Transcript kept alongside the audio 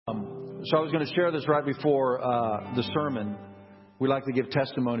So I was going to share this right before the sermon. We like to give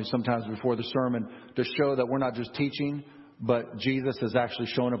testimony sometimes before the sermon to show that we're not just teaching, but Jesus is actually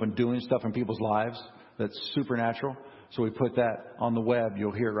showing up and doing stuff in people's lives that's supernatural. So we put that on the web.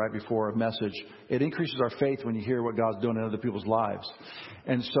 You'll hear it right before a message. It increases our faith when you hear what God's doing in other people's lives.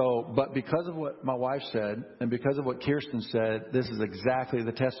 And so, but because of what my wife said and because of what Kirsten said, this is exactly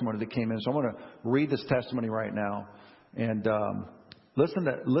the testimony that came in. So I'm going to read this testimony right now. And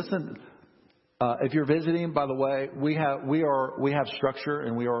listen. If you're visiting, by the way, we have structure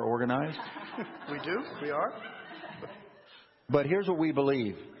and we are organized. We do. We are. But here's what we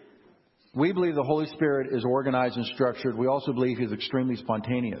believe. We believe the Holy Spirit is organized and structured. We also believe He's extremely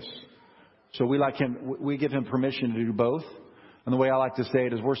spontaneous. So we give Him permission to do both. And the way I like to say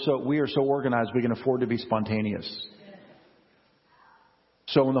it is we are so organized we can afford to be spontaneous.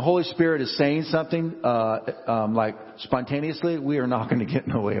 So when the Holy Spirit is saying something like spontaneously, we are not going to get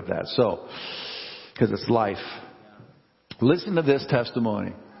in the way of that. So, because it's life. Listen to this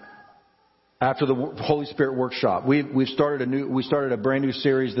testimony. After the Holy Spirit workshop, we started a brand new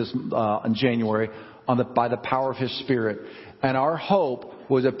series in January by the power of His Spirit, and our hope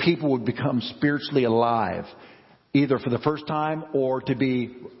was that people would become spiritually alive, either for the first time or to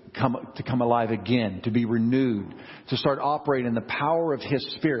come alive again, to be renewed, to start operating in the power of His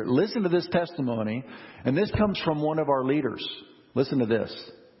Spirit. Listen to this testimony, and this comes from one of our leaders. Listen to this.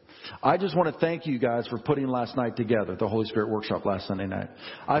 I just want to thank you guys for putting last night together, the Holy Spirit workshop last Sunday night.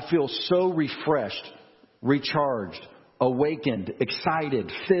 I feel so refreshed, recharged, awakened,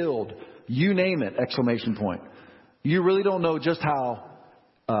 excited, filled, you name it, exclamation point. You really don't know just how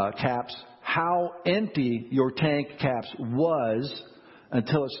empty your tank, Caps, was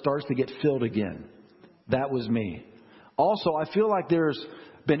until it starts to get filled again. That was me. Also, I feel like there's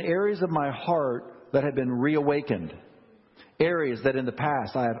been areas of my heart that have been reawakened. Areas that in the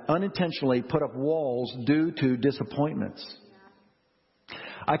past I have unintentionally put up walls due to disappointments.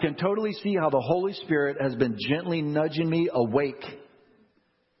 I can totally see how the Holy Spirit has been gently nudging me awake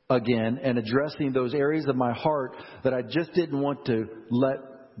again and addressing those areas of my heart that I just didn't want to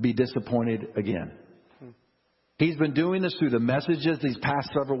let be disappointed again. He's been doing this through the messages these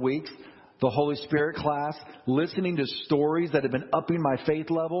past several weeks, the Holy Spirit class, listening to stories that have been upping my faith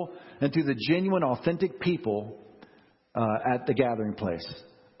level, and through the genuine, authentic people at the gathering place.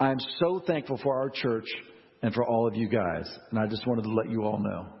 I'm so thankful for our church and for all of you guys. And I just wanted to let you all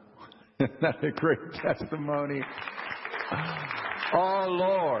know. That's a great testimony. Oh,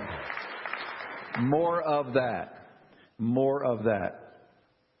 Lord. More of that. More of that.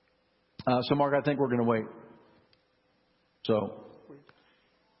 So, Mark, I think we're going to wait. So, we'll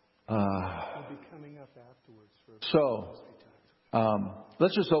be coming up afterwards.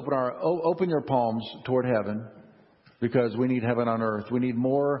 Let's just open your palms toward heaven. Because we need heaven on earth. We need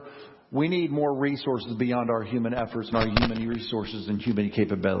more resources beyond our human efforts and our human resources and human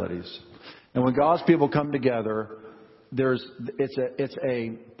capabilities. And when God's people come together, it's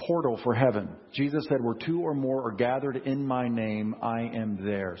a portal for heaven. Jesus said, where two or more are gathered in my name, I am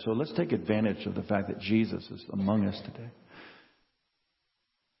there. So let's take advantage of the fact that Jesus is among us today.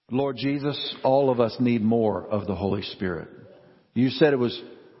 Lord Jesus, all of us need more of the Holy Spirit. You said it was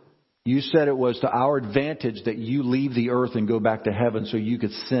to our advantage that you leave the earth and go back to heaven so you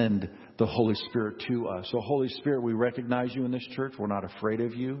could send the Holy Spirit to us. So Holy Spirit, we recognize you in this church. We're not afraid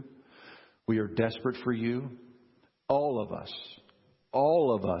of you. We are desperate for you. All of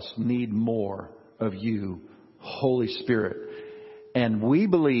us need more of you, Holy Spirit. And we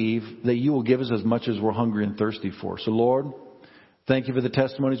believe that you will give us as much as we're hungry and thirsty for. So Lord, thank you for the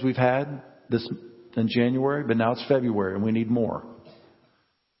testimonies we've had this in January, but now it's February and we need more.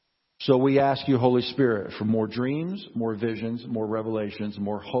 So we ask you, Holy Spirit, for more dreams, more visions, more revelations,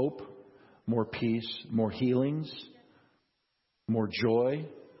 more hope, more peace, more healings, more joy,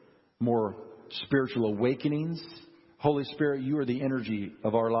 more spiritual awakenings. Holy Spirit, you are the energy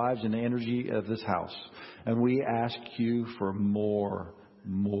of our lives and the energy of this house. And we ask you for more,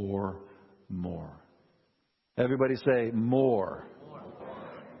 more, more. Everybody say more. More.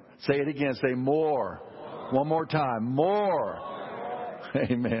 Say it again. Say more. One more time. More.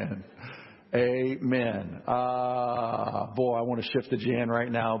 Amen. Amen. Boy, I want to shift to Jan right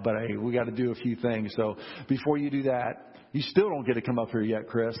now, but hey, we got to do a few things. So before you do that, you still don't get to come up here yet,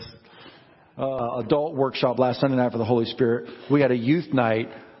 Chris. Adult workshop last Sunday night for the Holy Spirit. We had a youth night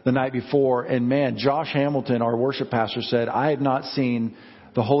the night before, and man, Josh Hamilton, our worship pastor, said, I have not seen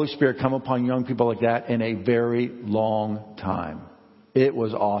the Holy Spirit come upon young people like that in a very long time. It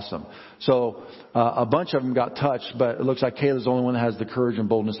was awesome. So a bunch of them got touched, but it looks like Kayla's the only one that has the courage and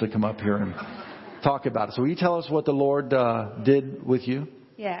boldness to come up here and talk about it. So will you tell us what the Lord did with you?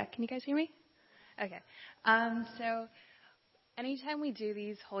 Yeah, can you guys hear me? Okay. So anytime we do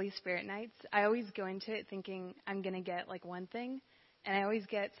these Holy Spirit nights, I always go into it thinking I'm going to get like one thing, and I always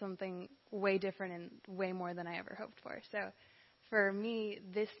get something way different and way more than I ever hoped for. So for me,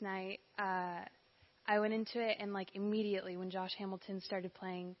 this night, I went into it, and like immediately when Josh Hamilton started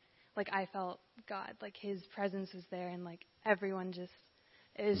playing, like I felt God, like his presence was there, and like everyone just,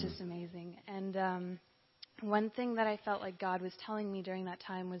 it was just amazing. And one thing that I felt like God was telling me during that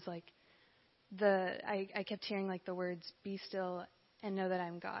time was like I kept hearing like the words, be still and know that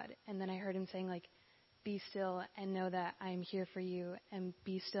I'm God. And then I heard him saying like, be still and know that I'm here for you, and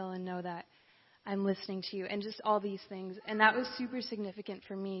be still and know that I'm listening to you, and just all these things. And that was super significant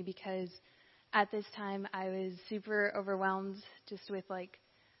for me because at this time I was super overwhelmed just with like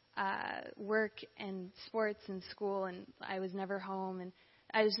work and sports and school, and I was never home, and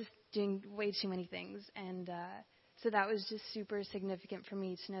I was just doing way too many things. And so that was just super significant for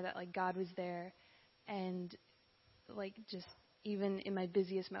me to know that like God was there, and like just even in my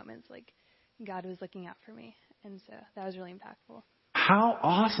busiest moments, like God was looking out for me. And so that was really impactful. How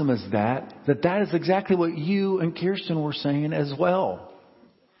awesome is that? That is exactly what you and Kirsten were saying as well.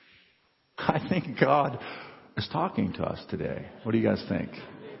 I think God is talking to us today. What do you guys think?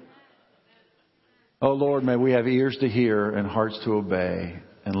 Oh, Lord, may we have ears to hear and hearts to obey,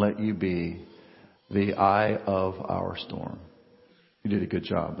 and let you be the eye of our storm. You did a good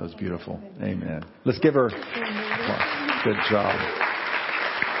job. That was beautiful. Amen. Let's give her applause. Good job.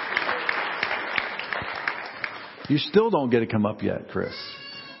 You still don't get to come up yet, Chris.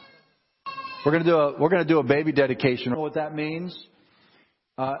 We're gonna do a baby dedication. You know what that means?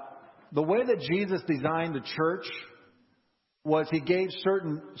 The way that Jesus designed the church was he gave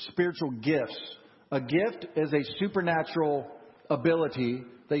certain spiritual gifts. A gift is a supernatural ability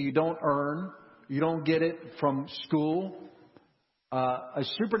that you don't earn. You don't get it from school. A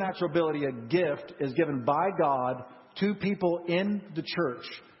supernatural ability, a gift, is given by God to people in the church.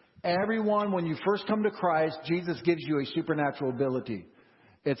 Everyone, when you first come to Christ, Jesus gives you a supernatural ability.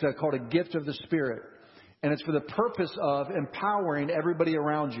 It's called a gift of the Spirit. And it's for the purpose of empowering everybody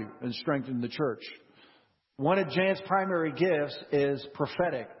around you and strengthening the church. One of Jan's primary gifts is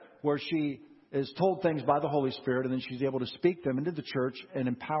prophetic, where she is told things by the Holy Spirit, and then she's able to speak them into the church and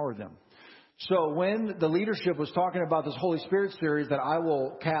empower them. So when the leadership was talking about this Holy Spirit series that I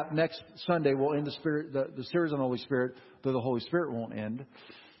will cap next Sunday, we'll end the series on the Holy Spirit, though the Holy Spirit won't end.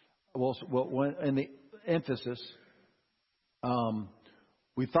 We'll in the emphasis,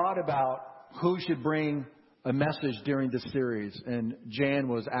 we thought about who should bring a message during this series, and Jan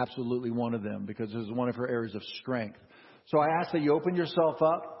was absolutely one of them because it was one of her areas of strength. So I ask that you open yourself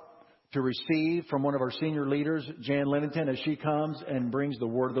up to receive from one of our senior leaders, Jan Lenington, as she comes and brings the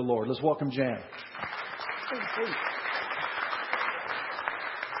word of the Lord. Let's welcome Jan.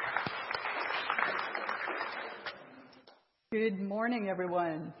 Good morning,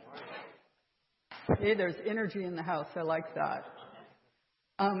 everyone. Hey, there's energy in the house. I like that.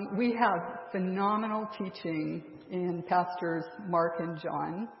 We have phenomenal teaching in Pastors Mark and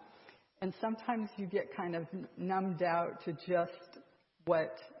John. And sometimes you get kind of numbed out to just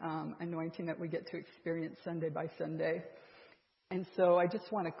what anointing that we get to experience Sunday by Sunday. And so I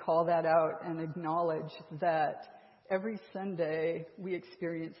just want to call that out and acknowledge that every Sunday we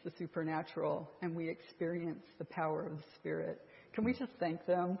experience the supernatural and we experience the power of the Spirit. Can we just thank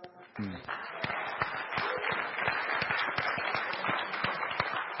them?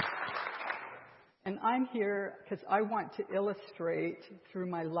 And I'm here because I want to illustrate through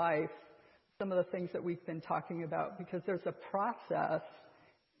my life some of the things that we've been talking about, because there's a process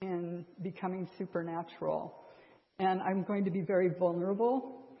in becoming supernatural. And I'm going to be very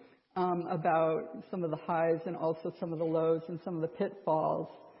vulnerable about some of the highs and also some of the lows and some of the pitfalls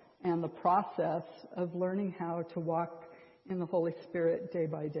and the process of learning how to walk in the Holy Spirit day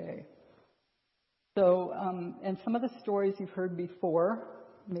by day. So, and some of the stories you've heard before,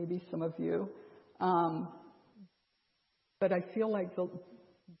 maybe some of you, but I feel like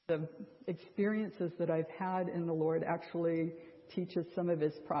the experiences that I've had in the Lord actually teaches some of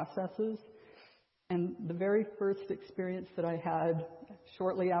his processes. And the very first experience that I had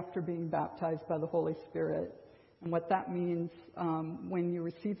shortly after being baptized by the Holy Spirit, and what that means, when you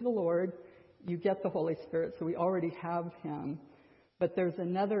receive the Lord, you get the Holy Spirit, so we already have him. But there's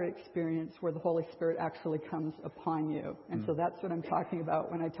another experience where the Holy Spirit actually comes upon you. And so that's what I'm talking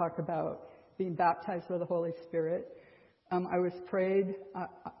about when I talk about being baptized by the Holy Spirit. I was prayed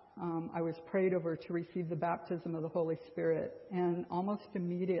over to receive the baptism of the Holy Spirit, and almost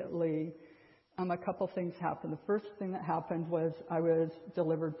immediately a couple things happened. The first thing that happened was I was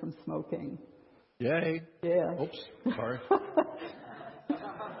delivered from smoking. Yay. Yeah. Oops. Sorry.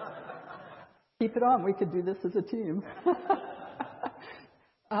 Keep it on. We could do this as a team.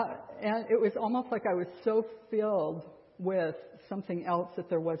 And it was almost like I was so filled with something else that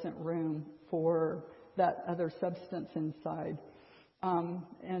there wasn't room for that other substance inside.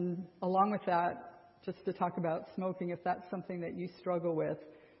 And along with that, just to talk about smoking, if that's something that you struggle with,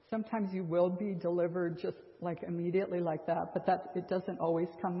 sometimes you will be delivered just like immediately like that, but it doesn't always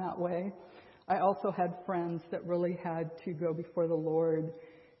come that way. I also had friends that really had to go before the Lord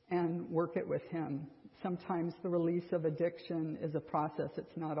and work it with Him. Sometimes the release of addiction is a process.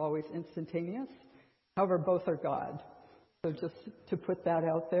 It's not always instantaneous. However, both are God. So just to put that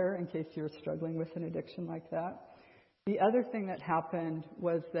out there in case you're struggling with an addiction like that. The other thing that happened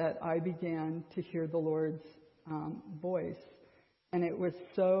was that I began to hear the Lord's voice. And it was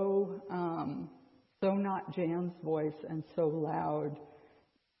so not Jan's voice and so loud.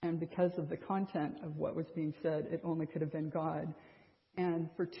 And because of the content of what was being said, it only could have been God. And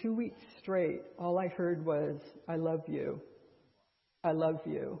for 2 weeks straight, all I heard was, I love you. I love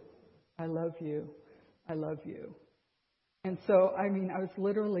you. I love you. I love you. And so, I was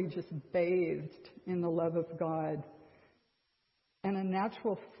literally just bathed in the love of God. And a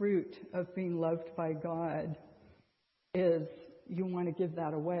natural fruit of being loved by God is you want to give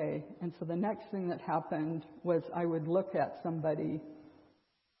that away. And so the next thing that happened was I would look at somebody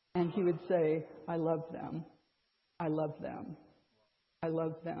and he would say, I love them. I love them. I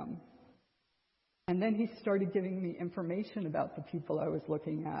love them. And then he started giving me information about the people I was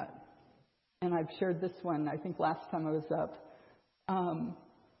looking at. And I've shared this one, I think last time I was up.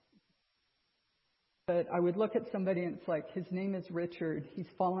 But I would look at somebody and it's like, his name is Richard. He's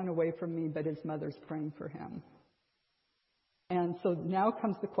fallen away from me, but his mother's praying for him. And so now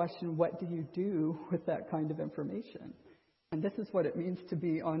comes the question, what do you do with that kind of information? And this is what it means to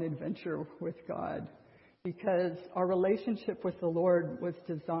be on adventure with God. Because our relationship with the Lord was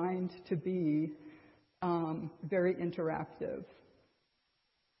designed to be very interactive.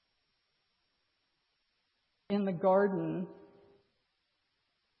 In the garden,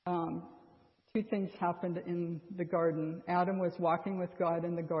 two things happened in the garden. Adam was walking with God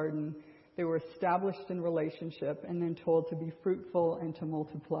in the garden. They were established in relationship and then told to be fruitful and to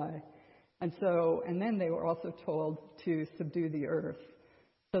multiply. And then they were also told to subdue the earth.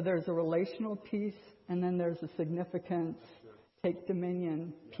 So there's a relational piece, and then there's a significance, take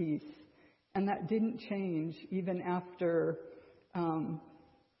dominion piece. And that didn't change even after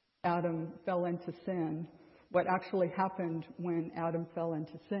Adam fell into sin. What actually happened when Adam fell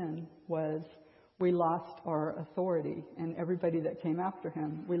into sin was we lost our authority, and everybody that came after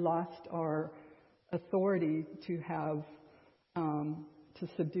him, we lost our authority to have, to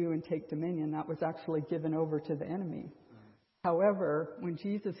subdue and take dominion. That was actually given over to the enemy. However, when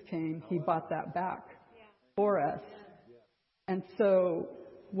Jesus came, he bought that back for us. And so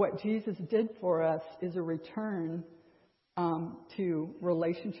what Jesus did for us is a return to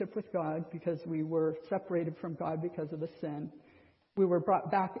relationship with God, because we were separated from God because of a sin. We were brought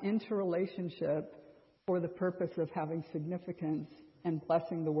back into relationship for the purpose of having significance and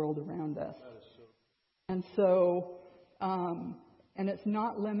blessing the world around us. And so, and it's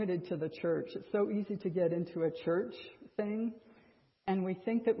not limited to the church. It's so easy to get into a church thing, and we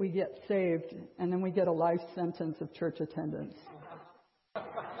think that we get saved, and then we get a life sentence of church attendance.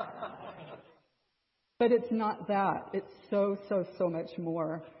 But it's not that. It's so much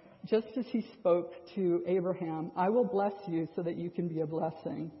more. Just as he spoke to Abraham, I will bless you so that you can be a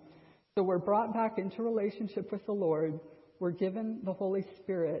blessing. So we're brought back into relationship with the Lord. We're given the Holy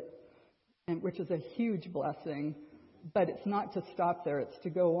Spirit, and which is a huge blessing. But it's not to stop there. It's to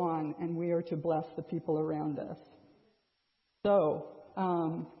go on, and we are to bless the people around us. So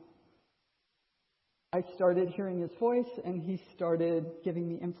I started hearing his voice, and he started giving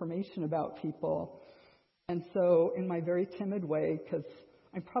me information about people. And so in my very timid way, because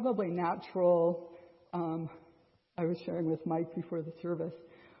I'm probably natural, I was sharing with Mike before the service,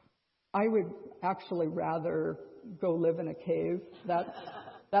 I would actually rather go live in a cave.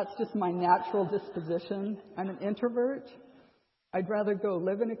 That's just my natural disposition. I'm an introvert. I'd rather go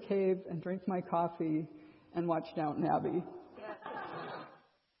live in a cave and drink my coffee and watch Downton Abbey.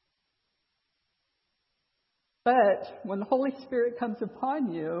 But when the Holy Spirit comes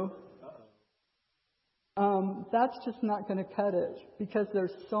upon you, that's just not going to cut it, because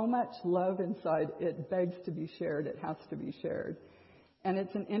there's so much love inside. It begs to be shared. It has to be shared. And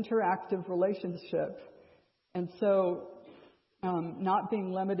it's an interactive relationship. And so not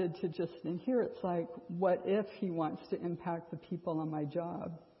being limited to just in here, it's like, what if he wants to impact the people on my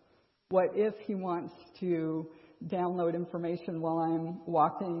job? What if he wants to download information while I'm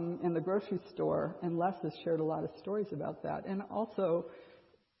walking in the grocery store? And Les has shared a lot of stories about that. And also,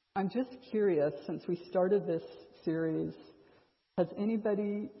 I'm just curious, since we started this series, has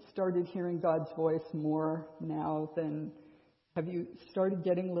anybody started hearing God's voice more now than, have you started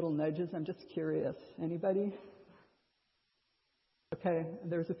getting little nudges? I'm just curious. Anybody? Okay,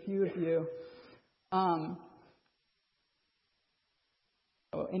 there's a few of you.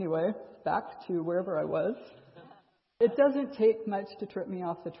 Anyway, back to wherever I was. It doesn't take much to trip me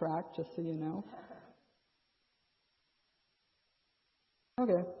off the track, just so you know.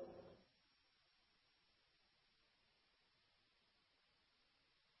 Okay.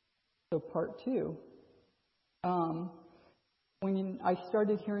 So part 2. When I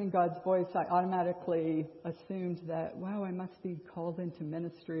started hearing God's voice, I automatically assumed that, wow, I must be called into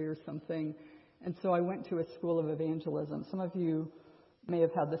ministry or something. And so I went to a school of evangelism. Some of you may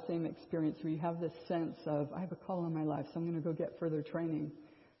have had the same experience where you have this sense of, I have a call on my life, so I'm going to go get further training.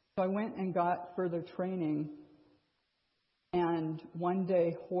 So I went and got further training. And one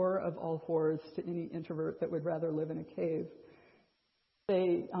day, horror of all horrors to any introvert that would rather live in a cave,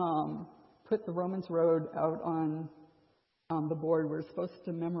 they put the Romans Road out on the board. We were supposed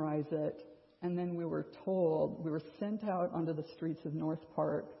to memorize it. And then we were sent out onto the streets of North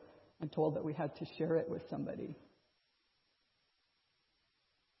Park and told that we had to share it with somebody.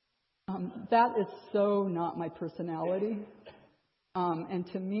 That is so not my personality. And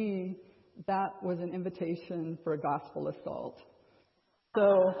to me, that was an invitation for a gospel assault.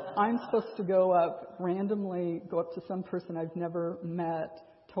 So I'm supposed to go up to some person I've never met,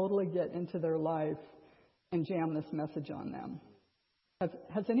 totally get into their life, and jam this message on them.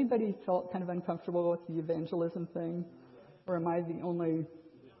 Has anybody felt kind of uncomfortable with the evangelism thing? Or am I the only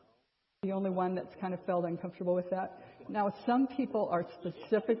one that's kind of felt uncomfortable with that? Now, some people are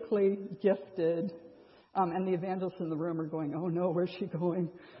specifically gifted, and the evangelists in the room are going, oh no, where's she going?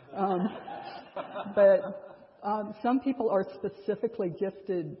 But some people are specifically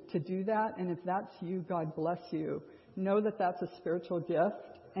gifted to do that, and if that's you, God bless you. Know that that's a spiritual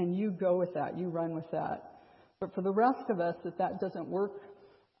gift, and you go with that, you run with that. But for the rest of us, if that doesn't work,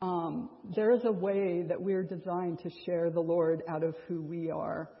 there is a way that we're designed to share the Lord out of who we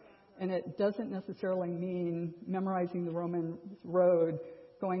are. And it doesn't necessarily mean memorizing the Roman Road,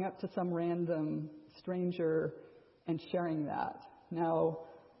 going up to some random stranger and sharing that. Now,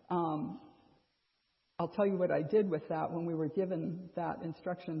 I'll tell you what I did with that when we were given that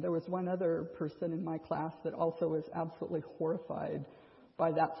instruction. There was one other person in my class that also was absolutely horrified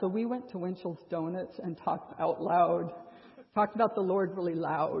by that. So we went to Winchell's Donuts and talked out loud, talked about the Lord really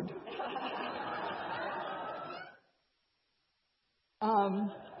loud.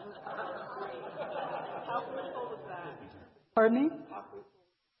 Pardon me?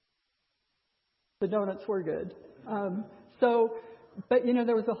 The donuts were good. But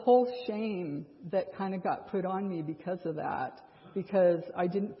there was a whole shame that kind of got put on me because of that, because I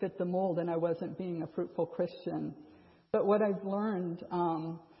didn't fit the mold and I wasn't being a fruitful Christian. But what I've learned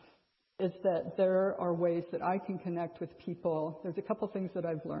is that there are ways that I can connect with people. There's a couple things that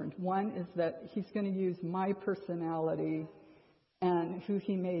I've learned. One is that He's going to use my personality and who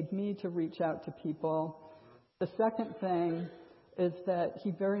He made me to reach out to people. The second thing is that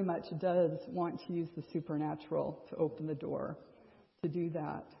He very much does want to use the supernatural to open the door to do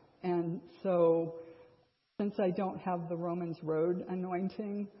that. And so, since I don't have the Romans Road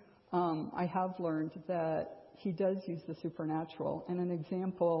anointing, I have learned that He does use the supernatural. And an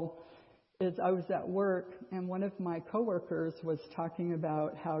example is I was at work and one of my coworkers was talking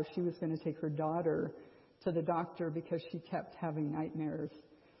about how she was going to take her daughter to the doctor because she kept having nightmares.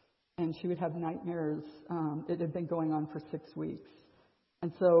 And she would have nightmares. It had been going on for 6 weeks.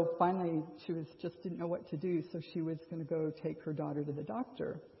 And so finally she didn't know what to do, so she was going to go take her daughter to the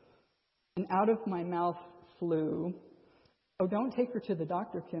doctor. And out of my mouth flew, oh, don't take her to the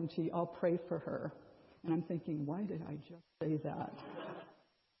doctor, Kimchi. I'll pray for her. And I'm thinking, why did I just say that?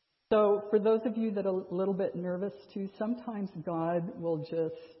 So for those of you that are a little bit nervous too, sometimes God will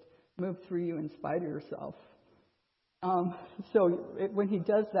just move through you in spite of yourself. When He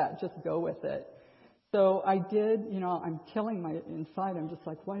does that, just go with it. So I did, I'm killing my inside. I'm just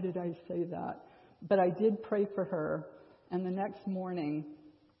like, why did I say that? But I did pray for her. And the next morning,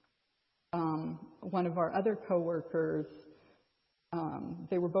 one of our other coworkers,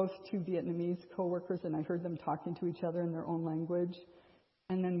 they were both two Vietnamese coworkers, and I heard them talking to each other in their own language.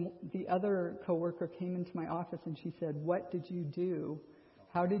 And then the other coworker came into my office and she said, what did you do?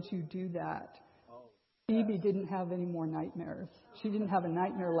 How did you do that? Phoebe didn't have any more nightmares. She didn't have a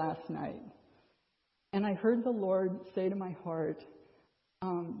nightmare last night. And I heard the Lord say to my heart,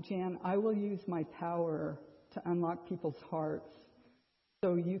 Jan, I will use my power to unlock people's hearts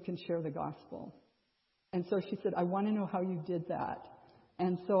so you can share the gospel. And so she said, I want to know how you did that.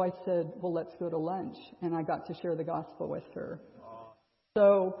 And so I said, well, let's go to lunch. And I got to share the gospel with her.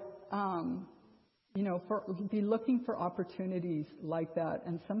 So, be looking for opportunities like that.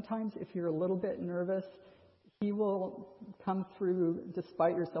 And sometimes if you're a little bit nervous, he will come through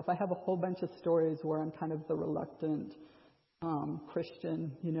despite yourself. I have a whole bunch of stories where I'm kind of the reluctant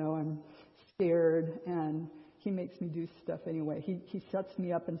Christian. I'm scared, and he makes me do stuff anyway. He sets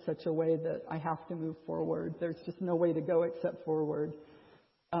me up in such a way that I have to move forward. There's just no way to go except forward.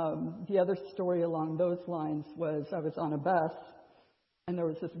 The other story along those lines was I was on a bus, and there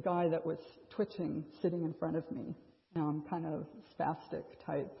was this guy that was twitching sitting in front of me, kind of spastic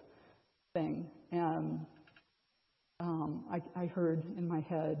type thing. And I heard in my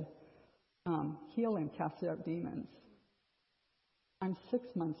head, heal him, cast out demons. I'm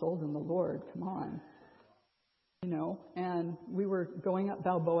 6 months old in the Lord, come on. And we were going up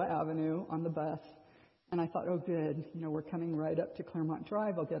Balboa Avenue on the bus, and I thought, oh good, we're coming right up to Claremont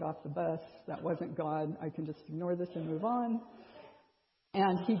Drive, I'll get off the bus. That wasn't God, I can just ignore this and move on.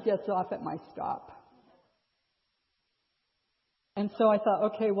 And he gets off at my stop. And so I thought,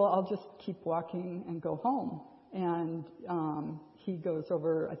 okay, well, I'll just keep walking and go home. And he goes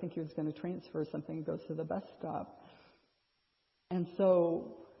over, I think he was going to transfer something, he goes to the bus stop. And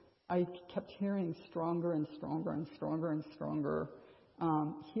so I kept hearing stronger and stronger and stronger and stronger,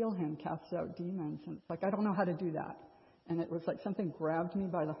 heal him, cast out demons. And it's like, I don't know how to do that. And it was like something grabbed me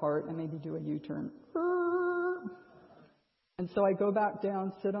by the heart and made me do a U-turn. And so I go back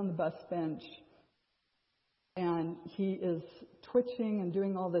down, sit on the bus bench, and he is twitching and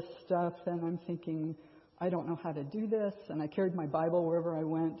doing all this stuff, and I'm thinking, I don't know how to do this. And I carried my Bible wherever I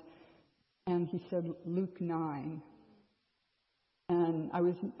went, and he said, Luke 9. And I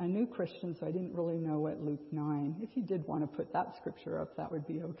was a new Christian, so I didn't really know what Luke 9. If you did want to put that scripture up, that would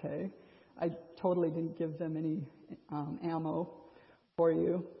be okay. I totally didn't give them any ammo for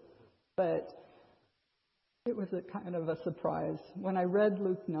you. But it was a kind of a surprise. When I read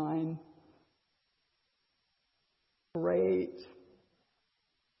Luke 9, great.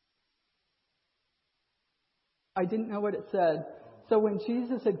 I didn't know what it said. So when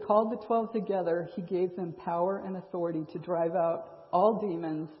Jesus had called the 12 together, he gave them power and authority to drive out all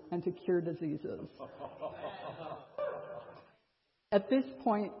demons and to cure diseases. At this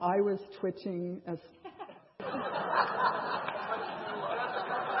point, I was twitching as...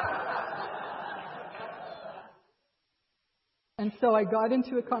 And so I got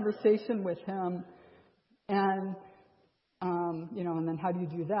into a conversation with him, and, and then how do you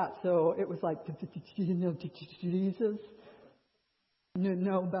do that? So it was like, Jesus?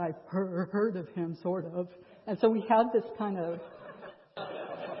 No, but I've heard of him, sort of. And so we had this kind of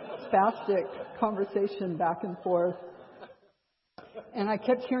spastic conversation back and forth. And I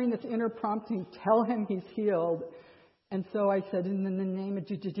kept hearing this inner prompting, tell him he's healed. And so I said, in the name of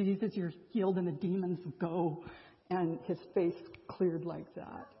Jesus, you're healed and the demons go. And his face cleared like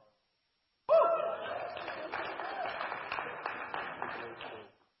that.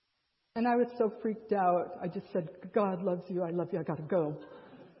 And I was so freaked out. I just said, God loves you. I love you. I got to go.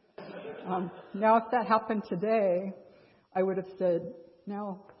 Now, if that happened today, I would have said,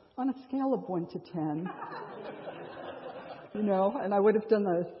 now, on a scale of 1 to 10, and I would have done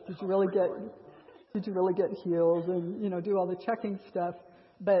the, did you really get healed? And, do all the checking stuff.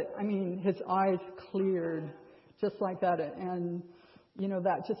 But, his eyes cleared just like that. And,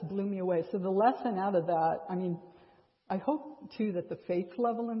 that just blew me away. So the lesson out of that, I hope, too, that the faith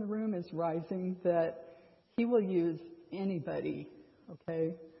level in the room is rising, that he will use anybody,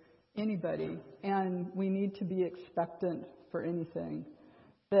 okay? Anybody. And we need to be expectant for anything.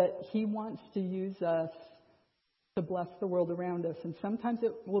 That he wants to use us to bless the world around us. And sometimes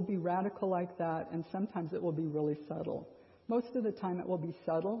it will be radical like that, and sometimes it will be really subtle. Most of the time it will be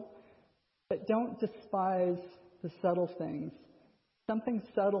subtle, but don't despise the subtle things. Something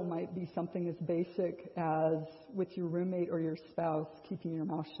subtle might be something as basic as with your roommate or your spouse keeping your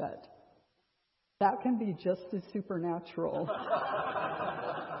mouth shut. That can be just as supernatural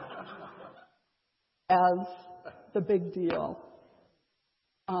as the big deal.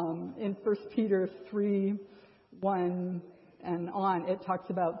 In 1 Peter 3:1 and on, it talks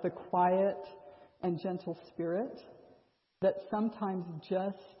about the quiet and gentle spirit, that sometimes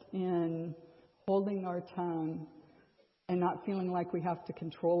just in holding our tongue and not feeling like we have to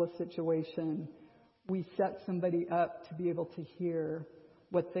control a situation, we set somebody up to be able to hear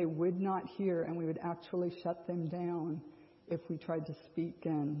what they would not hear, and we would actually shut them down if we tried to speak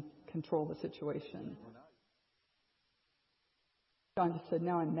and control the situation. John just said,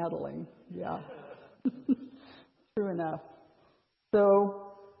 now I'm meddling. Yeah. True enough.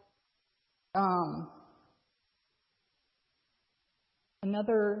 So,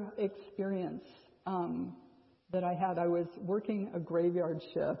 Another experience that I had, I was working a graveyard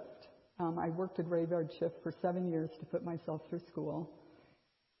shift. I worked a graveyard shift for 7 years to put myself through school.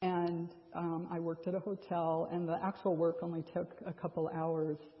 And I worked at a hotel, and the actual work only took a couple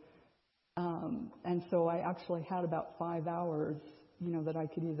hours. And so I actually had about 5 hours, that I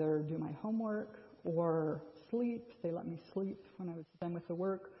could either do my homework or sleep. They let me sleep when I was done with the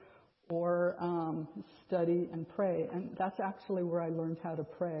work, or study and pray. And that's actually where I learned how to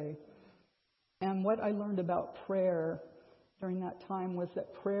pray. And what I learned about prayer during that time was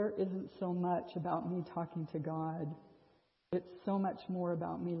that prayer isn't so much about me talking to God. It's so much more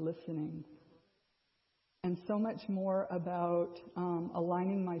about me listening. And so much more about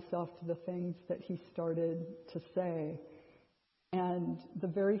aligning myself to the things that he started to say. And the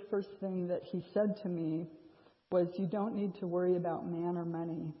very first thing that he said to me was, you don't need to worry about man or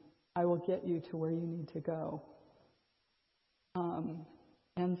money. I will get you to where you need to go.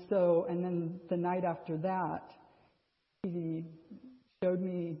 And then the night after that, he showed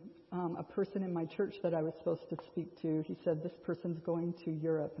me a person in my church that I was supposed to speak to. He said, this person's going to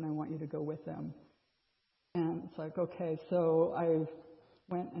Europe and I want you to go with them. And it's like, okay. So I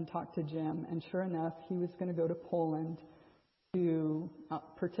went and talked to Jim, and sure enough, he was going to go to Poland to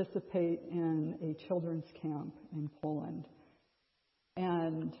participate in a children's camp in Poland.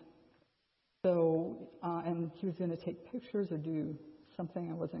 And so, and he was going to take pictures or do something.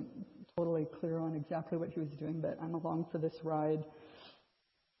 I wasn't totally clear on exactly what he was doing, but I'm along for this ride.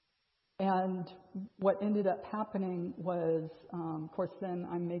 And what ended up happening was, of course, then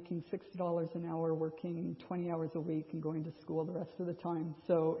I'm making $60 an hour, working 20 hours a week and going to school the rest of the time.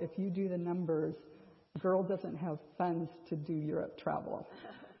 So if you do the numbers, the girl doesn't have funds to do Europe travel.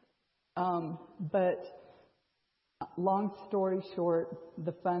 But long story short,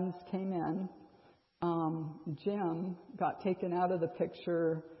 the funds came in. Jim got taken out of the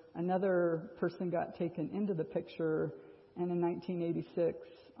picture. Another person got taken into the picture. And in 1986,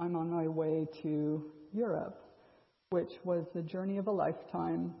 I'm on my way to Europe, which was the journey of a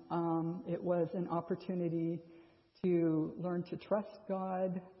lifetime. It was an opportunity to learn to trust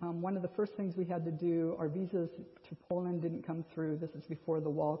God. One of the first things we had to do, our visas to Poland didn't come through. This is before the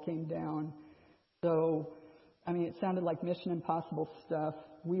wall came down. So, it sounded like Mission Impossible stuff.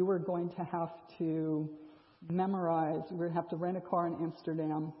 We were going to have to memorize. We were going to have to rent a car in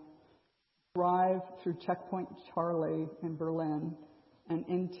Amsterdam, drive through Checkpoint Charlie in Berlin, and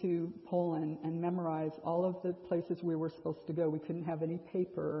into Poland and memorize all of the places we were supposed to go. We couldn't have any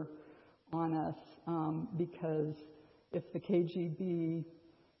paper on us because if the KGB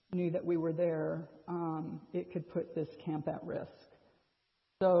knew that we were there, it could put this camp at risk.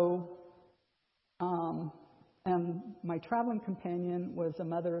 So, and my traveling companion was a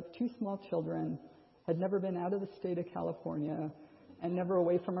mother of 2 small children, had never been out of the state of California, and never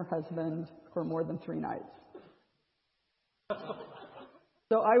away from her husband for more than 3 nights.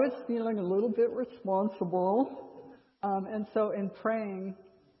 So I was feeling a little bit responsible. And so in praying,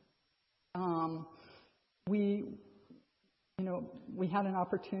 we had an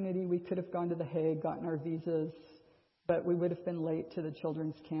opportunity. We could have gone to The Hague, gotten our visas, but we would have been late to the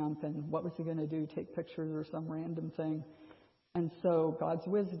children's camp. And what was he going to do? Take pictures or some random thing? And so God's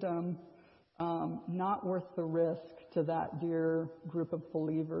wisdom, not worth the risk to that dear group of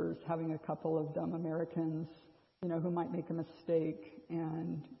believers, having a couple of dumb Americans, who might make a mistake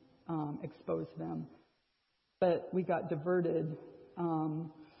and expose them. But we got diverted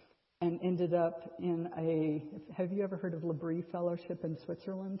and ended up in have you ever heard of L'Abri Fellowship in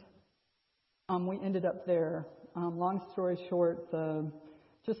Switzerland? We ended up there. Long story short,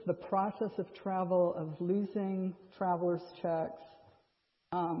 just the process of travel, of losing traveler's checks,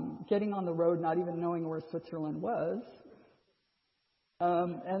 getting on the road, not even knowing where Switzerland was,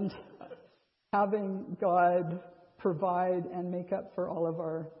 and having God provide and make up for all of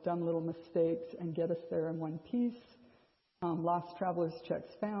our dumb little mistakes and get us there in one piece. Lost traveler's checks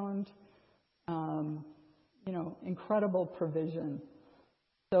found. Incredible provision.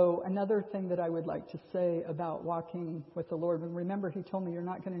 So another thing that I would like to say about walking with the Lord, and remember, he told me you're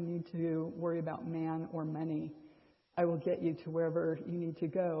not going to need to worry about man or money. I will get you to wherever you need to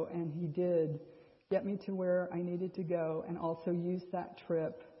go. And he did get me to where I needed to go, and also use that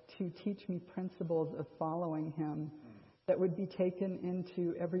trip to teach me principles of following him that would be taken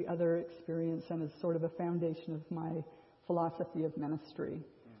into every other experience and is sort of a foundation of my philosophy of ministry.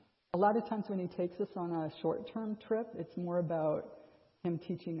 A lot of times when he takes us on a short-term trip, it's more about him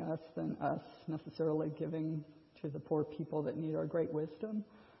teaching us than us necessarily giving to the poor people that need our great wisdom.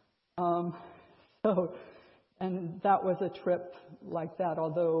 And that was a trip like that,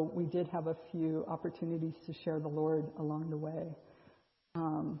 although we did have a few opportunities to share the Lord along the way.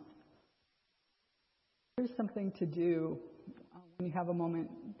 Here's something to do when you have a moment.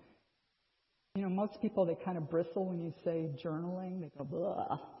 You know, most people, they kind of bristle when you say journaling. They go,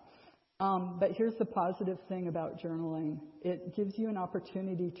 blah. But here's the positive thing about journaling. It gives you an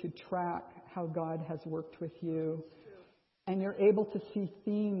opportunity to track how God has worked with you. And you're able to see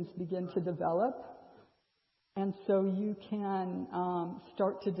themes begin to develop. And so you can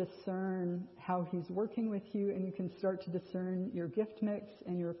start to discern how He's working with you, and you can start to discern your gift mix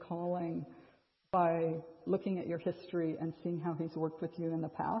and your calling by looking at your history and seeing how He's worked with you in the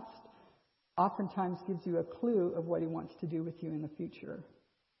past. Oftentimes gives you a clue of what He wants to do with you in the future.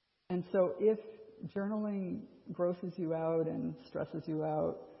 And so if journaling grosses you out and stresses you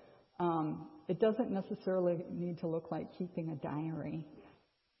out, it doesn't necessarily need to look like keeping a diary.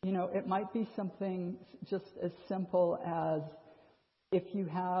 You know, it might be something just as simple as if you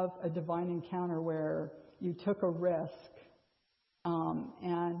have a divine encounter where you took a risk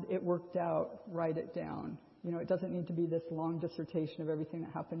and it worked out, write it down. You know, it doesn't need to be this long dissertation of everything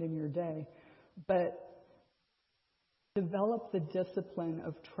that happened in your day. But develop the discipline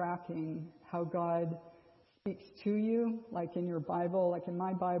of tracking how God speaks to you, like in your Bible. Like in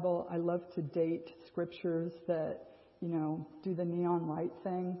my Bible, I love to date scriptures that, you know, do the neon light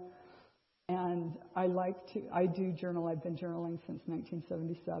thing. And I do journal. I've been journaling since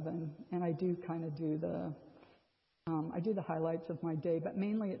 1977, and I do kind of do the highlights of my day, but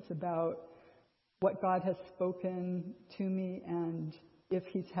mainly it's about what God has spoken to me and if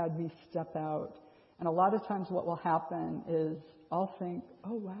He's had me step out. And a lot of times what will happen is I'll think,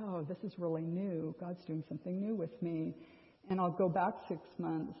 oh, wow, this is really new. God's doing something new with me. And I'll go back 6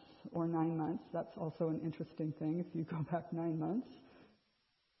 months or 9 months. That's also an interesting thing if you go back 9 months.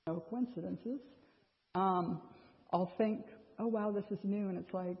 No coincidences. I'll think, oh, wow, this is new. And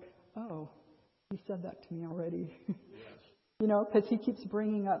it's like, oh, He said that to me already. You know, because He keeps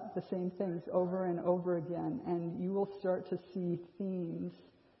bringing up the same things over and over again. And you will start to see themes.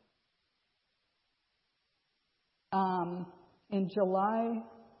 In January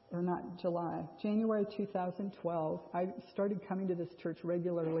 2012, I started coming to this church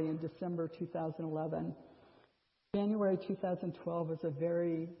regularly in December 2011. January 2012 was a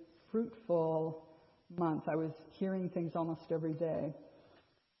very fruitful month. I was hearing things almost every day.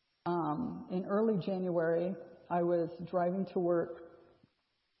 In early January, I was driving to work,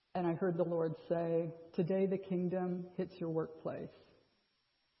 and I heard the Lord say, "Today the kingdom hits your workplace."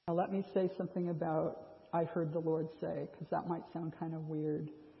 Now let me say something about I heard the Lord say, because that might sound kind of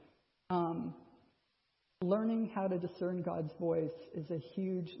weird. Learning how to discern God's voice is a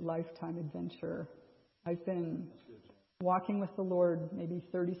huge lifetime adventure. I've been walking with the Lord maybe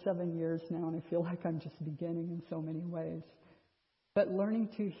 37 years now, and I feel like I'm just beginning in so many ways. But learning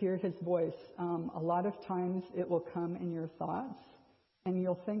to hear His voice, a lot of times it will come in your thoughts, and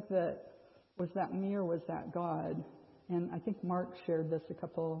you'll think that, was that me or was that God? And I think Mark shared this a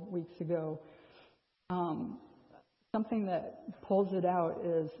couple weeks ago. Something that pulls it out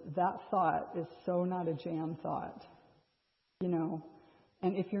is that thought is so not a Jan thought, you know.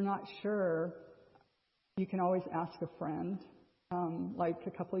 And if you're not sure, you can always ask a friend. Like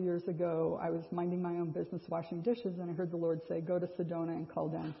a couple of years ago, I was minding my own business washing dishes, and I heard the Lord say, "Go to Sedona and call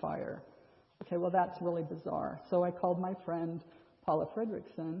down fire." Okay, well, that's really bizarre. So I called my friend Paula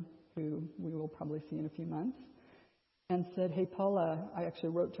Fredrickson, who we will probably see in a few months, and said, "Hey, Paula," I actually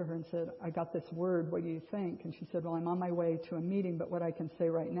wrote to her and said, "I got this word. What do you think?" And she said, "Well, I'm on my way to a meeting, but what I can say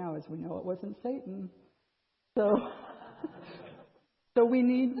right now is we know it wasn't Satan." So we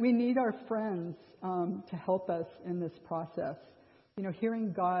need our friends to help us in this process. You know,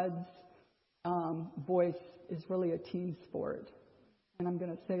 hearing God's voice is really a team sport. And I'm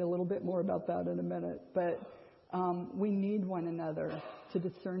going to say a little bit more about that in a minute. But we need one another to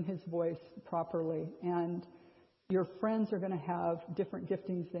discern His voice properly. And your friends are going to have different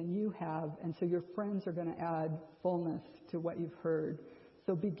giftings than you have, and so your friends are going to add fullness to what you've heard.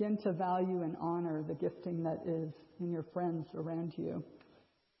 So begin to value and honor the gifting that is in your friends around you.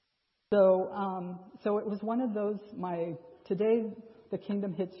 So it was one of those, today the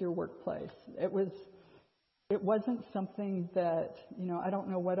kingdom hits your workplace. It wasn't something that, you know, I don't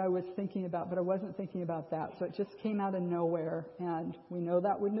know what I was thinking about, but I wasn't thinking about that. So it just came out of nowhere, and we know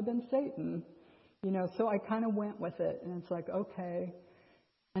that wouldn't have been Satan. You know, so I kind of went with it, and it's like, okay.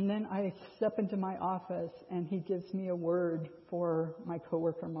 And then I step into my office, and he gives me a word for my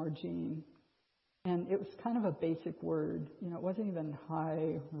coworker, Margene. And it was kind of a basic word. You know, it wasn't even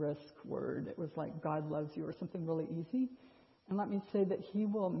high-risk word. It was like, God loves you, or something really easy. And let me say that He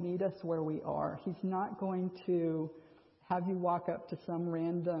will meet us where we are. He's not going to have you walk up to some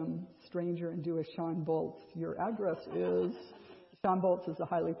random stranger and do a Sean Boltz. Your address is Sean Boltz is a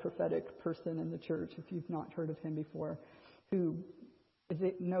highly prophetic person in the church, if you've not heard of him before, who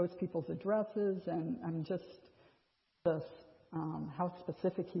knows people's addresses, and I'm just this, how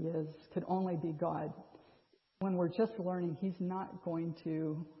specific he is could only be God. When we're just learning, he's not going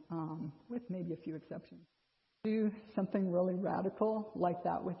to, with maybe a few exceptions, do something really radical like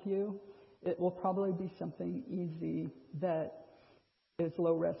that with you. It will probably be something easy that is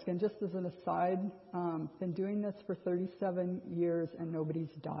low risk. And just as an aside, been doing this for 37 years and nobody's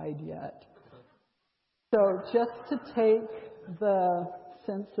died yet. So just to take the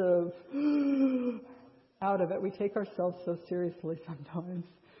sense of out of it, we take ourselves so seriously sometimes.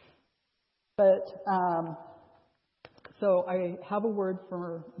 But so I have a word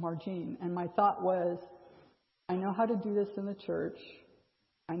for Margene, and my thought was, I know how to do this in the church.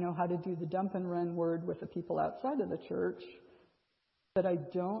 I know how to do the dump and run word with the people outside of the church, but I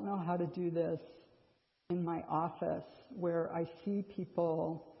don't know how to do this in my office where I see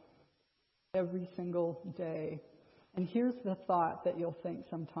people every single day. And here's the thought that you'll think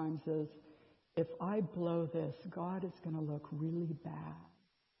sometimes is, if I blow this, God is going to look really bad.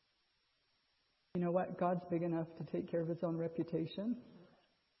 You know what? God's big enough to take care of his own reputation.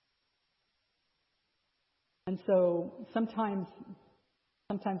 And so sometimes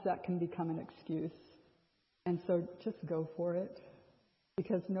that can become an excuse. And so just go for it,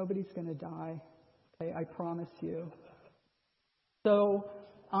 because nobody's going to die. Okay, I promise you. So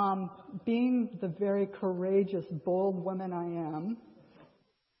being the very courageous, bold woman I am,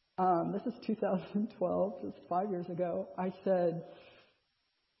 this is 2012, this is 5 years ago, I said,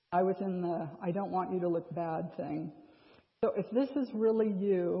 I was in the I don't want you to look bad thing. So if this is really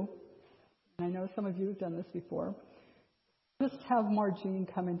you, and I know some of you have done this before, just have Margene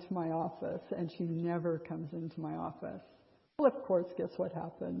come into my office, and she never comes into my office. Well, of course, guess what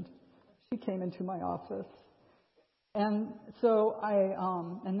happened? She came into my office. And so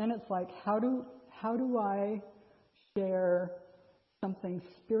and then it's like, how do I share something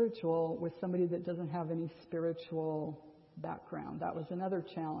spiritual with somebody that doesn't have any spiritual background? That was another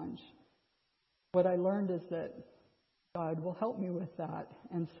challenge. What I learned is that God will help me with that.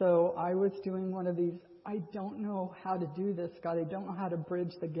 And so I was doing one of these, I don't know how to do this, God. I don't know how to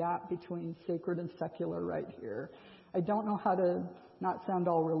bridge the gap between sacred and secular right here. I don't know how to not sound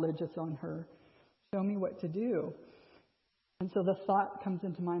all religious on her. Show me what to do. And so the thought comes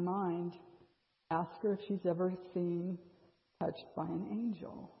into my mind, ask her if she's ever seen Touched by an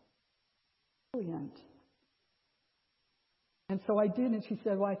Angel. Brilliant. And so I did, and she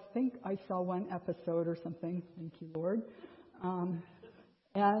said, well, I think I saw one episode or something. Thank you, Lord.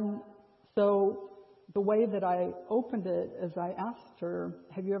 And so the way that I opened it is I asked her,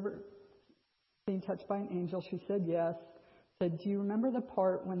 have you ever seen Touched by an Angel? She said yes. I said, do you remember the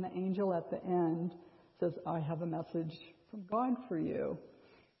part when the angel at the end says, I have a message from God for you?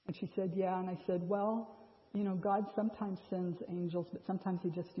 And she said, yeah. And I said, well, you know, God sometimes sends angels, but sometimes he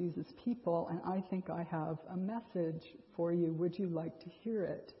just uses people, and I think I have a message for you. Would you like to hear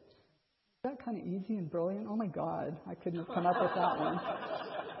it? Is that kind of easy and brilliant? Oh my God, I couldn't have come up with that one.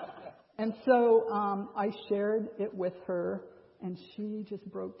 And so I shared it with her, and she just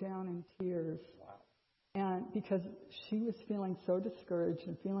broke down in tears. And because she was feeling so discouraged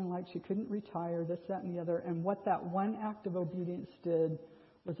and feeling like she couldn't retire, this, that, and the other. And what that one act of obedience did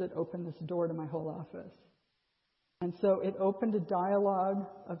was it opened this door to my whole office. And so it opened a dialogue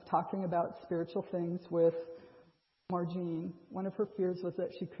of talking about spiritual things with Margene. One of her fears was that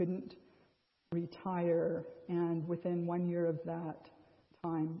she couldn't retire, and within 1 year of that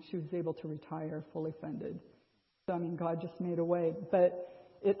time, she was able to retire fully funded. So, I mean, God just made a way. But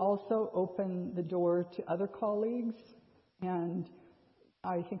it also opened the door to other colleagues, and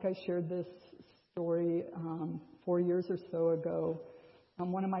I think I shared this story 4 years or so ago.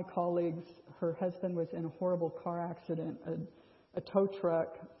 One of my colleagues, her husband was in a horrible car accident. A tow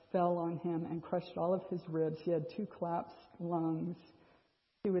truck fell on him and crushed all of his ribs. He had 2 collapsed lungs.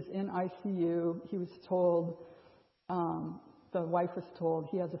 He was in ICU. He was told, the wife was told,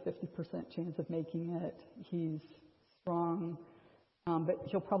 he has a 50% chance of making it. He's strong, but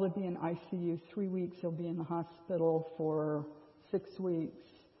he'll probably be in ICU 3 weeks. He'll be in the hospital for 6 weeks.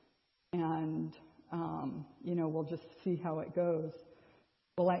 And, we'll just see how it goes.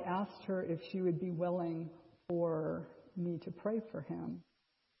 Well, I asked her if she would be willing for me to pray for him.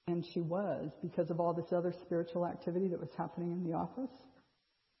 And she was, because of all this other spiritual activity that was happening in the office.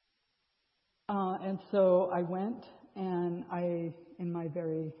 And so I went, and I, in my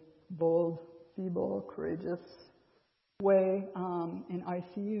very bold, feeble, courageous way, in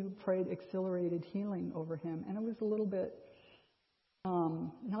ICU, prayed accelerated healing over him. And it was a little bit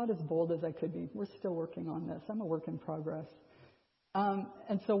not as bold as I could be. We're still working on this. I'm a work in progress.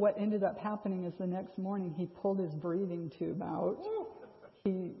 And so what ended up happening is the next morning he pulled his breathing tube out.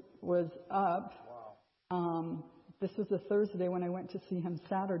 He was up. This was a Thursday. When I went to see him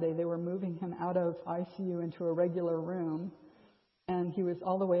Saturday, they were moving him out of ICU into a regular room. And he was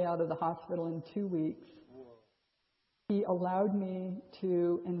all the way out of the hospital in 2 weeks. He allowed me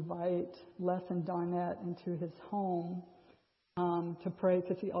to invite Les and Donette into his home to pray,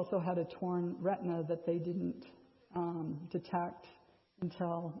 because he also had a torn retina that they didn't detect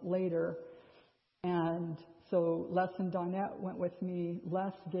until later. And so Les and Donette went with me.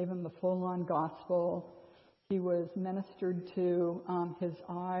 Les gave him the full-on gospel. He was ministered to, his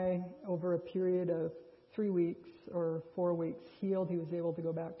eye over a period of 3 weeks or 4 weeks, healed. He was able to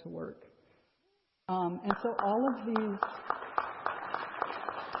go back to work. And so all of these,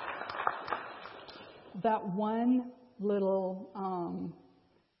 that one little,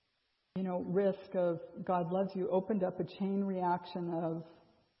 risk of God loves you opened up a chain reaction of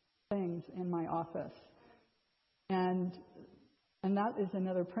things in my office. And that is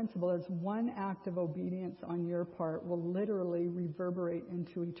another principle, is one act of obedience on your part will literally reverberate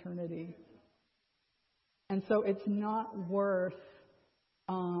into eternity. And so it's not worth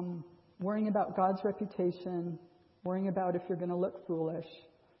worrying about God's reputation, worrying about if you're going to look foolish.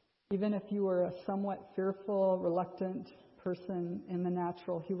 Even if you are a somewhat fearful, reluctant person in the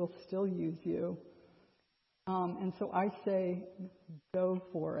natural, he will still use you. And so I say, go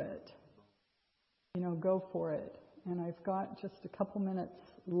for it. Go for it. And I've got just a couple minutes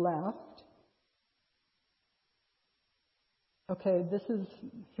left. Okay,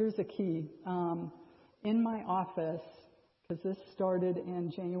 here's a key. In my office, because this started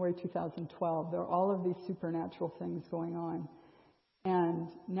in January 2012, there are all of these supernatural things going on. And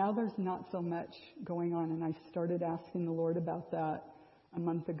now there's not so much going on, and I started asking the Lord about that a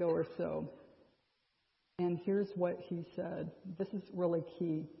month ago or so. And here's what he said. This is really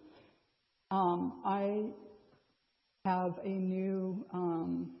key. I have a new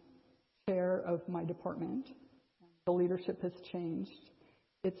chair of my department. The leadership has changed.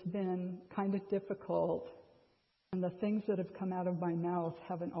 It's been kind of difficult, and the things that have come out of my mouth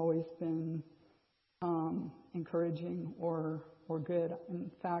haven't always been encouraging or good.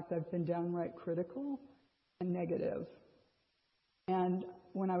 In fact, I've been downright critical and negative. And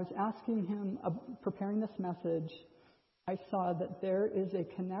when I was asking him, preparing this message, I saw that there is a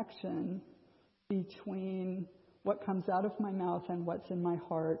connection between what comes out of my mouth and what's in my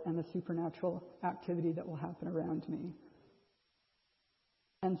heart and the supernatural activity that will happen around me.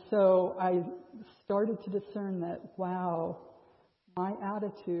 And so I started to discern that, wow, my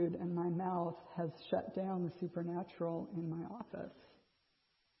attitude and my mouth has shut down the supernatural in my office.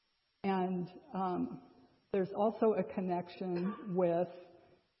 And there's also a connection with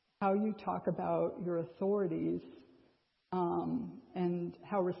how you talk about your authorities and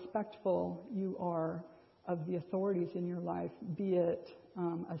how respectful you are of the authorities in your life, be it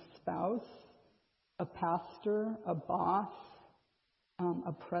a spouse, a pastor, a boss,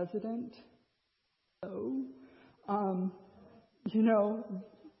 a president. So,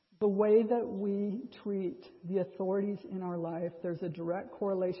 the way that we treat the authorities in our life, there's a direct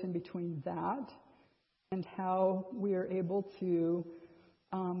correlation between that and how we are able to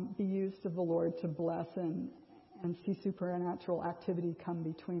be used of the Lord to bless and see supernatural activity come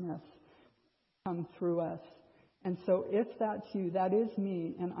between us, come through us. And so if that's you, that is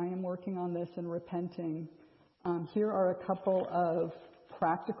me, and I am working on this and repenting. Here are a couple of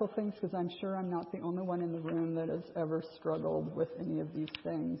practical things, because I'm sure I'm not the only one in the room that has ever struggled with any of these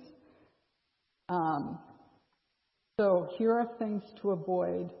things. So here are things to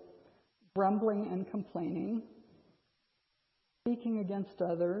avoid: grumbling and complaining, speaking against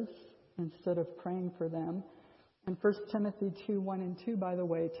others instead of praying for them. And 1 Timothy 2:1-2, by the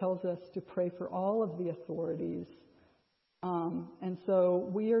way, tells us to pray for all of the authorities. And so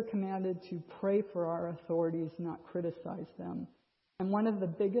we are commanded to pray for our authorities, not criticize them. And one of the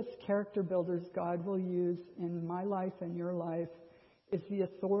biggest character builders God will use in my life and your life is the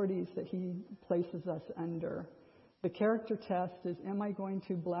authorities that he places us under. The character test is, am I going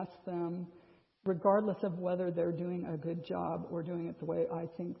to bless them regardless of whether they're doing a good job or doing it the way I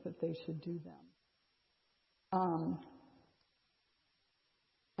think that they should do them?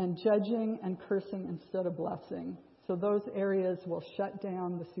 And judging and cursing instead of blessing. So those areas will shut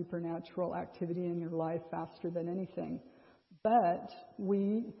down the supernatural activity in your life faster than anything. But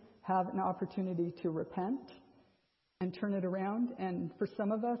we have an opportunity to repent and turn it around. And for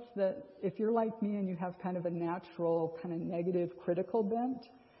some of us, that if you're like me and you have kind of a natural, kind of negative, critical bent,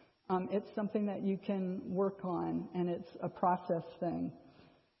 it's something that you can work on, and it's a process thing.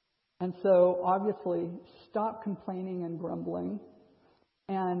 And so obviously, stop complaining and grumbling.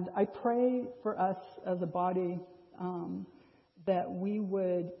 And I pray for us as a body that we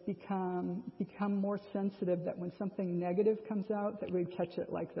would become more sensitive, that when something negative comes out, that we'd catch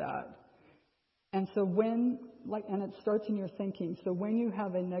it like that. And so and it starts in your thinking. So when you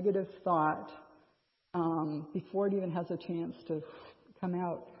have a negative thought, before it even has a chance to come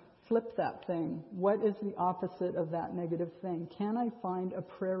out, flip that thing. What is the opposite of that negative thing? Can I find a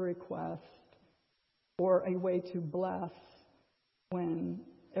prayer request or a way to bless when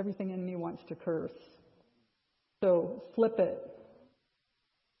everything in me wants to curse? So flip it.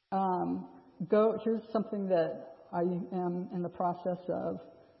 Here's something that I am in the process of.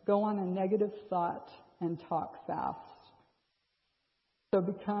 Go on a negative thought and talk fast. So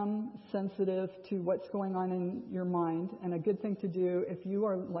become sensitive to what's going on in your mind. And a good thing to do, if you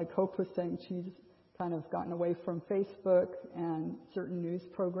are, like Hope was saying, she's kind of gotten away from Facebook and certain news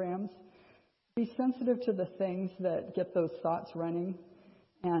programs. Be sensitive to the things that get those thoughts running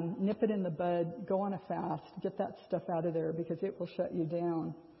and nip it in the bud. Go on a fast. Get that stuff out of there because it will shut you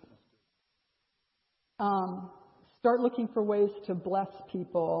down. Start looking for ways to bless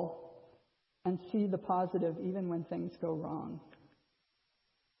people and see the positive even when things go wrong.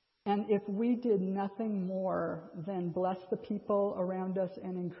 And if we did nothing more than bless the people around us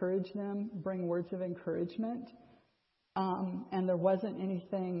and encourage them, bring words of encouragement, and there wasn't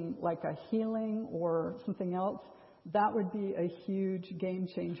anything like a healing or something else, that would be a huge game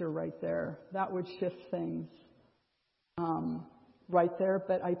changer right there. That would shift things right there.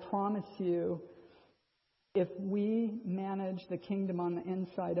 But I promise you, if we manage the kingdom on the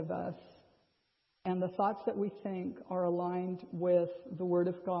inside of us, and the thoughts that we think are aligned with the Word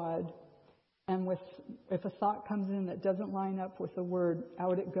of God, and if a thought comes in that doesn't line up with the Word,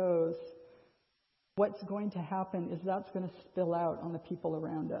 out it goes. What's going to happen is that's going to spill out on the people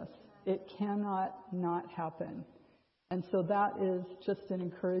around us. It cannot not happen. And so that is just an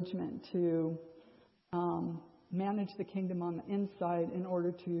encouragement to manage the kingdom on the inside in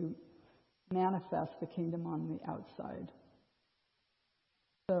order to manifest the kingdom on the outside.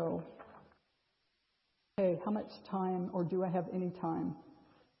 So, okay, how much time, or do I have any time?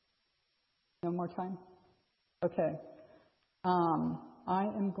 No more time? Okay. I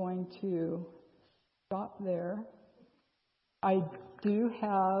am going to stop there. I do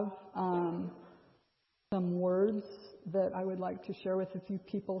have some words that I would like to share with a few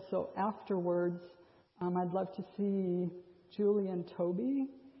people. So afterwards, I'd love to see Julie and Toby,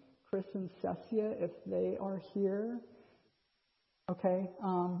 Chris and Cecia, if they are here. Okay.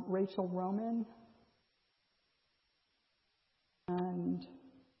 Rachel Roman. And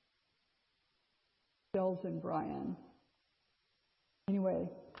Bells and Brian. Anyway,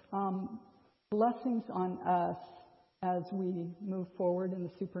 blessings on us as we move forward in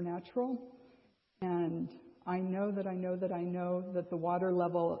the supernatural. And I know that the water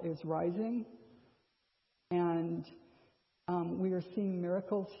level is rising. And we are seeing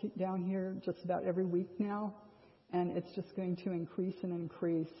miracles down here just about every week now. And it's just going to increase and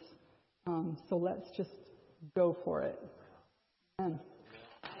increase. So let's just go for it. Amen.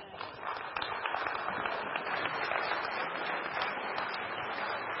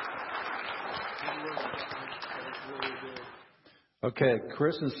 Okay,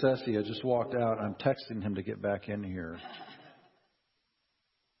 Chris and Cecia just walked out. I'm texting him to get back in here.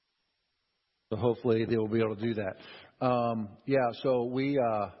 So hopefully they will be able to do that. So we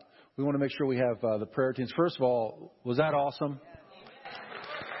want to make sure we have the prayer teams. First of all, was that awesome?